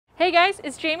Hey guys,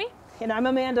 it's Jamie. And I'm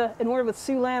Amanda, and we're with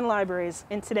Siouxland Libraries.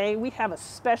 And today we have a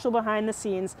special behind the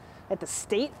scenes at the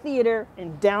State Theater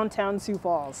in downtown Sioux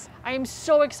Falls. I am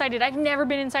so excited. I've never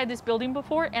been inside this building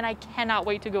before, and I cannot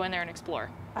wait to go in there and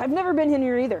explore. I've never been in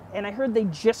here either, and I heard they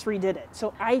just redid it,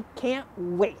 so I can't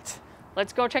wait.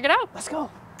 Let's go check it out. Let's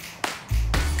go.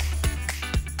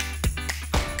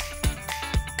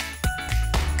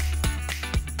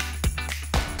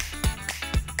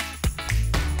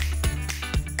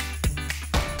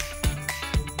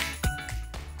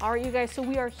 All right, you guys, so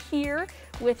we are here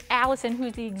with Allison,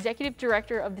 who's the executive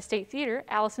director of the State Theater.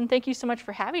 Allison, thank you so much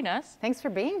for having us. Thanks for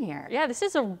being here. Yeah, this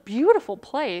is a beautiful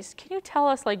place. Can you tell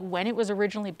us when it was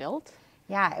originally built?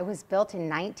 Yeah, it was built in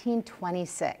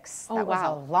 1926. Oh, that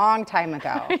wow. was a long time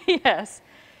ago. Yes.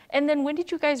 And then when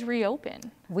did you guys reopen?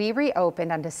 We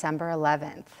reopened on December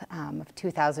 11th of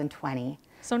 2020.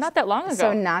 So not that long ago.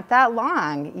 So not that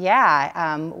long,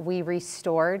 yeah. We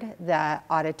restored the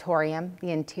auditorium,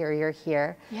 the interior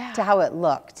here, to how it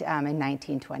looked in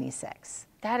 1926.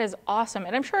 That is awesome.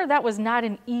 And I'm sure that was not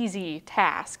an easy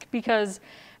task because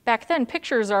back then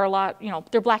pictures are a lot,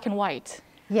 they're black and white,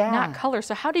 not color.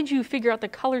 So how did you figure out the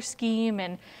color scheme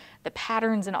and the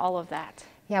patterns and all of that?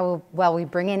 Yeah, well, we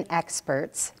bring in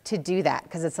experts to do that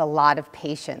because it's a lot of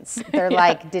patience. They're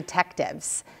like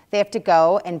detectives. They have to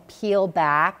go and peel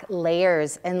back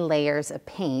layers and layers of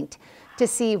paint to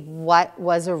see what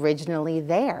was originally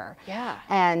there. Yeah.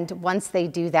 And once they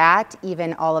do that,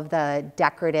 even all of the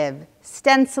decorative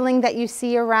stenciling that you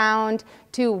see around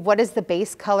to what is the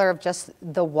base color of just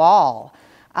the wall,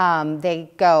 they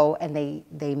go and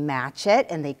they match it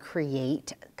and they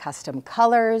create custom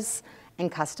colors and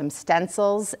custom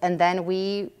stencils, and then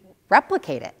we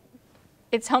replicate it.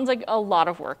 It sounds like a lot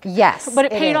of work. Yes, but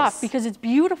it paid off because it's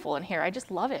beautiful in here. I just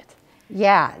love it.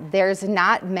 Yeah, there's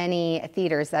not many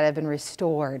theaters that have been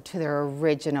restored to their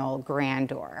original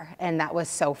grandeur, and that was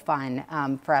so fun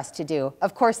for us to do.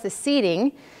 Of course, the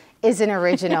seating isn't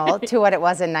original to what it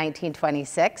was in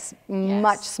 1926. Yes.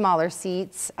 Much smaller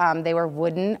seats. They were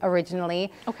wooden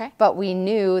originally, but we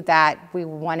knew that we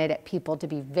wanted people to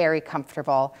be very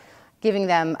comfortable, giving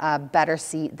them a better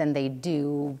seat than they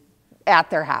do at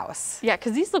their house. Yeah,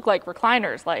 because these look like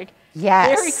recliners,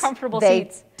 yes, very comfortable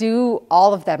seats. They do,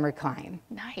 all of them recline.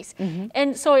 Nice.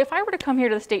 And so if I were to come here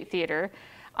to the State Theater,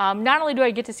 not only do I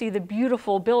get to see the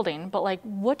beautiful building, but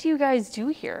what do you guys do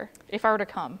here if I were to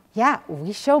come? Yeah,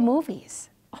 we show movies.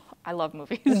 Oh, I love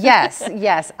movies. Yes,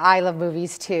 yes, I love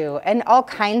movies too. And all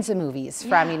kinds of movies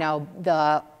from,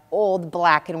 the old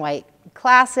black and white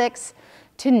classics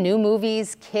to new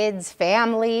movies, kids,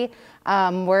 family.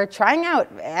 We're trying out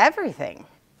everything.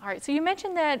 All right, so you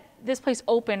mentioned that this place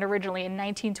opened originally in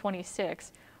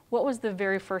 1926. What was the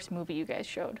very first movie you guys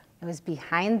showed? It was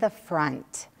Behind the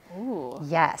Front. Ooh.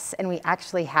 Yes, and we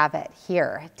actually have it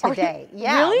here today.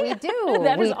 Yeah, really? We do.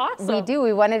 That is awesome. We do.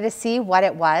 We wanted to see what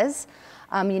it was.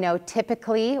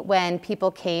 Typically when people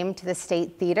came to the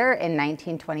State Theater in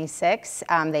 1926,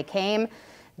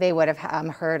 they would have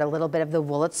heard a little bit of the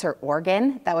Wurlitzer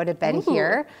organ that would have been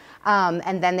here.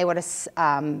 And then they would have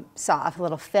saw a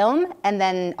little film and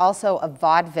then also a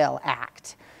vaudeville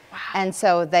act. Wow. And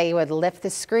so they would lift the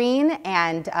screen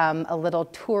and a little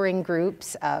touring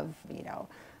groups of,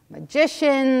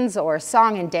 magicians or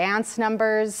song and dance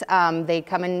numbers. They'd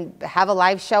come and have a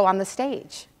live show on the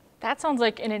stage. That sounds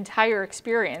like an entire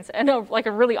experience and a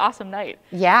really awesome night.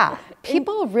 Yeah,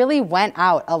 people really went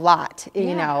out a lot,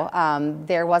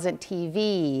 there wasn't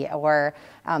TV or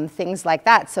things like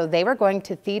that. So they were going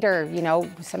to theater,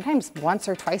 sometimes once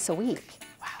or twice a week.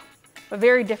 Wow, a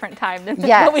very different time than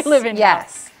what we live in now.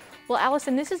 Well,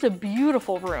 Allison, this is a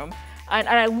beautiful room and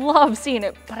I love seeing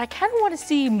it, but I kind of want to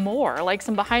see more, like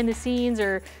some behind the scenes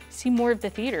or see more of the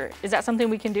theater. Is that something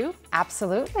we can do?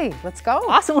 Absolutely, let's go.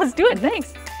 Awesome, let's do it,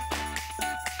 thanks.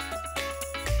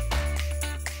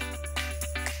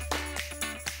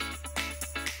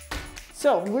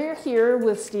 So we're here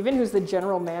with Stephen, who's the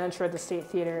general manager at the State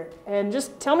Theater. And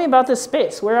just tell me about this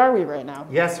space. Where are we right now?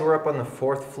 Yes, we're up on the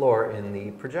 4th floor in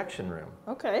the projection room.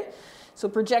 Okay. So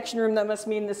projection room, that must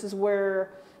mean this is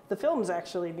where the film's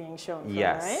actually being shown from,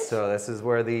 yes, right? So this is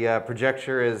where the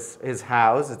projector is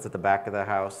housed. It's at the back of the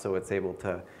house, so it's able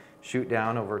to shoot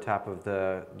down over top of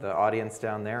the audience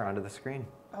down there onto the screen.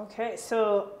 Okay,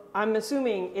 so I'm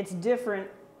assuming it's different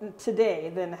today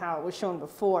than how it was shown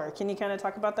before. Can you kind of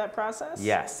talk about that process?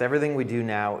 Yes, everything we do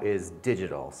now is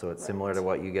digital, so it's similar to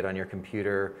what you get on your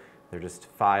computer. They're just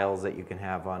files that you can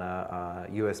have on a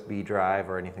USB drive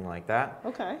or anything like that.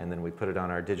 Okay. And then we put it on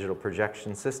our digital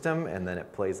projection system, and then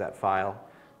it plays that file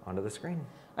onto the screen.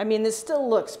 I mean, this still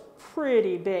looks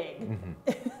pretty big.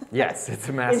 Mm-hmm. Yes, it's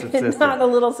a massive system. It's not a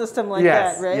little system like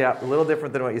that, right? Yeah, a little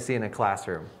different than what you see in a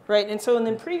classroom. Right, and so and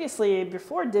then previously,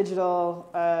 before digital,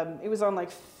 it was on like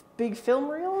big film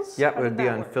reels? Yep, it would be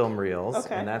on film reels.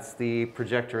 Okay. And that's the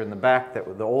projector in the back,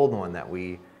 the old one that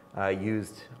we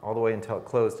used all the way until it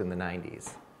closed in the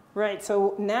 90s. Right,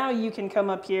 so now you can come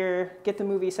up here, get the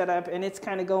movie set up, and it's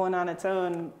kind of going on its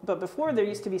own. But before, there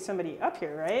used to be somebody up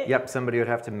here, right? Yep, somebody would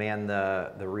have to man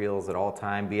the reels at all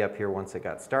time, be up here once it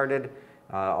got started,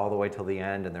 all the way till the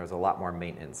end, and there was a lot more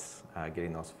maintenance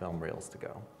getting those film reels to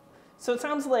go. So it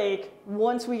sounds like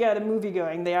once we got a movie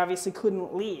going, they obviously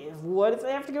couldn't leave. What if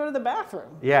they have to go to the bathroom?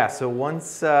 Yeah, so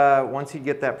once you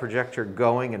get that projector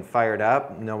going and fired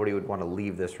up, nobody would want to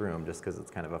leave this room just because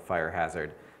it's kind of a fire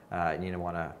hazard. And you don't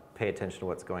want to pay attention to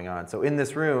what's going on. So in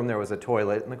this room, there was a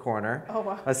toilet in the corner,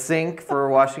 a sink for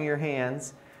washing your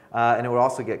hands, and it would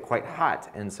also get quite hot.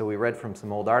 And so we read from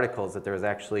some old articles that there was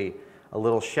actually a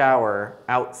little shower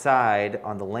outside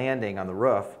on the landing on the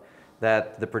roof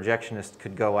that the projectionist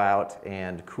could go out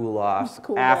and cool off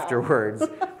afterwards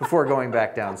before going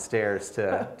back downstairs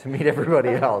to meet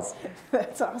everybody else.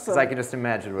 That's awesome. Because I can just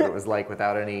imagine what it was like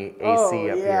without any AC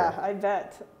up here. Yeah, I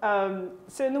bet.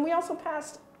 So and then we also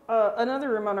passed another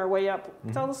room on our way up.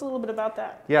 Mm-hmm. Tell us a little bit about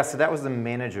that. Yeah, so that was the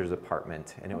manager's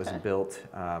apartment, and it was built,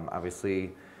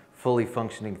 obviously, fully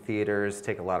functioning theaters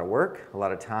take a lot of work, a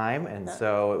lot of time, and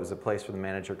so it was a place where the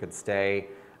manager could stay,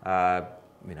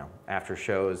 after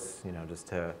shows, just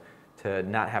to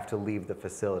not have to leave the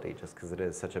facility, just because it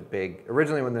is such a big.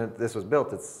 Originally, when this was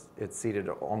built, it seated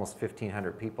almost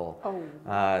 1,500 people.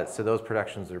 Oh. So those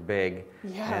productions are big,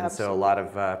 and absolutely. So a lot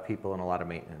of people and a lot of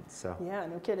maintenance. So. Yeah,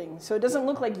 no kidding. So it doesn't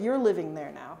look like you're living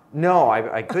there now. No,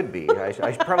 I could be.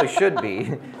 I probably should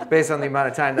be, based on the amount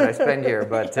of time that I spend here.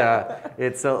 But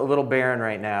it's a little barren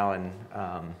right now, and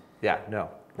no,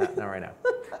 not right now.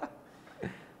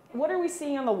 What are we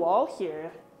seeing on the wall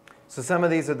here? So some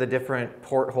of these are the different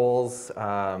portholes.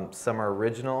 Some are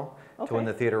original to when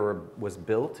the theater was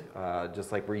built,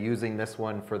 just like we're using this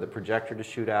one for the projector to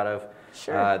shoot out of.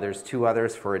 Sure. There's two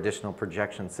others for additional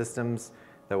projection systems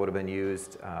that would have been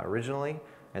used originally,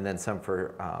 and then some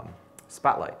for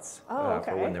spotlights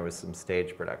for when there was some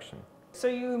stage production. So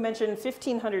you mentioned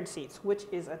 1,500 seats, which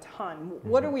is a ton.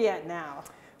 What are we at now?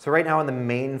 So right now on the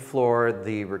main floor,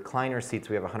 the recliner seats,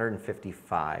 we have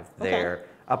 155 there. Okay.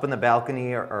 Up in the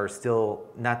balcony are still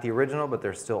not the original, but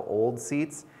they're still old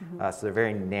seats. So they're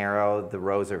very narrow. The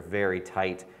rows are very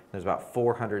tight. There's about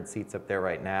 400 seats up there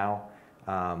right now.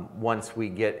 Once we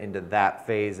get into that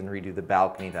phase and redo the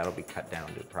balcony, that'll be cut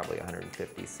down to probably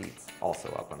 150 seats also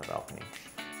up on the balcony.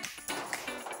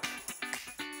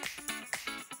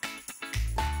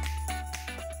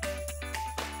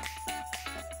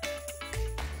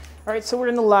 All right, so we're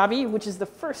in the lobby, which is the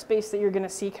first space that you're going to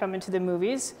see come into the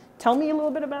movies. Tell me a little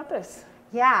bit about this.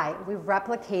 Yeah, we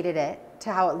replicated it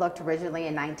to how it looked originally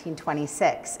in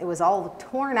 1926. It was all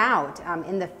torn out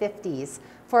in the 50s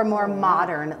for a more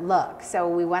modern look. So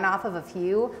we went off of a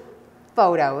few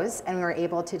photos and we were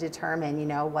able to determine,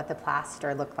 what the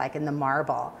plaster looked like in the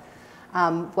marble.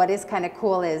 What is kind of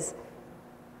cool is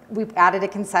we've added a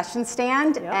concession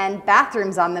stand and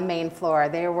bathrooms on the main floor.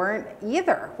 They weren't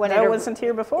either. That wasn't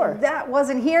here before. That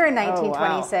wasn't here in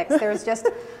 1926. Oh, wow. There was just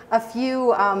a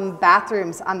few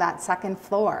bathrooms on that second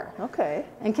floor. Okay.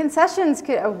 And concessions,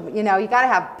 you got to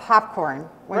have popcorn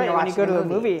when you're watching when you go to a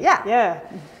movie. Yeah. Yeah.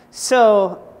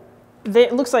 So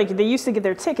it looks like they used to get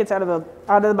their tickets out of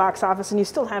the box office, and you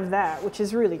still have that, which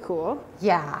is really cool.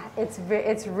 Yeah,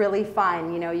 it's really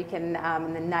fun. You can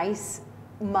in the nice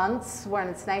months when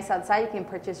it's nice outside, you can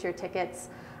purchase your tickets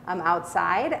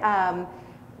outside.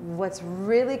 What's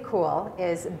really cool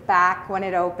is back when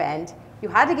it opened, you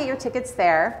had to get your tickets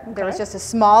there. Okay. There was just a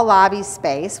small lobby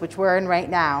space, which we're in right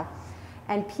now,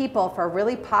 and people for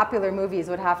really popular movies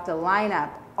would have to line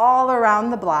up all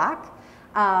around the block,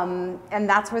 and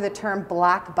that's where the term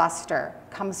blockbuster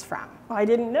comes from. Oh, I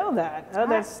didn't know that. Oh,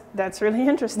 that's really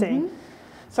interesting.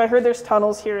 So I heard there's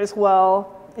tunnels here as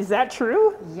well. Is that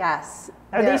true? Yes.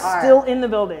 Are they still in the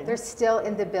building? They're still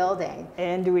in the building.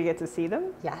 And do we get to see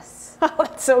them? Yes. Oh,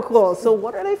 that's so cool. So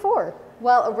what are they for?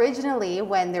 Well, originally,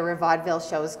 when there were vaudeville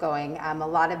shows going, a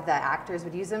lot of the actors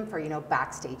would use them for,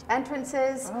 backstage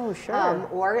entrances. Oh, sure.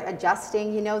 Or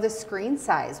adjusting, the screen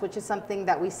size, which is something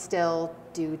that we still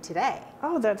do today.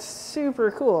 Oh, that's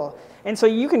super cool. And so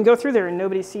you can go through there and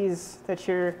nobody sees that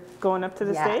you're going up to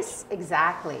the stage? Yes,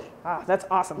 exactly. Ah, that's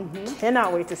awesome.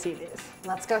 Cannot wait to see these.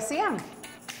 Let's go see them.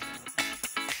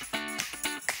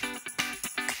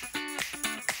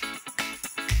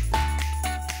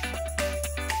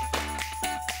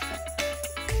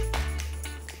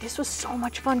 this was so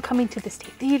much fun coming to the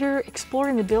State Theater,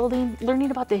 exploring the building,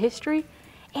 learning about the history,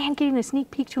 and getting a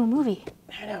sneak peek to a movie.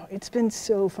 I know, it's been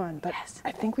so fun, but yes.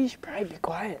 I think we should probably be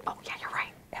quiet. Oh yeah, you're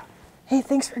right. Yeah. Hey,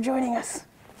 thanks for joining us.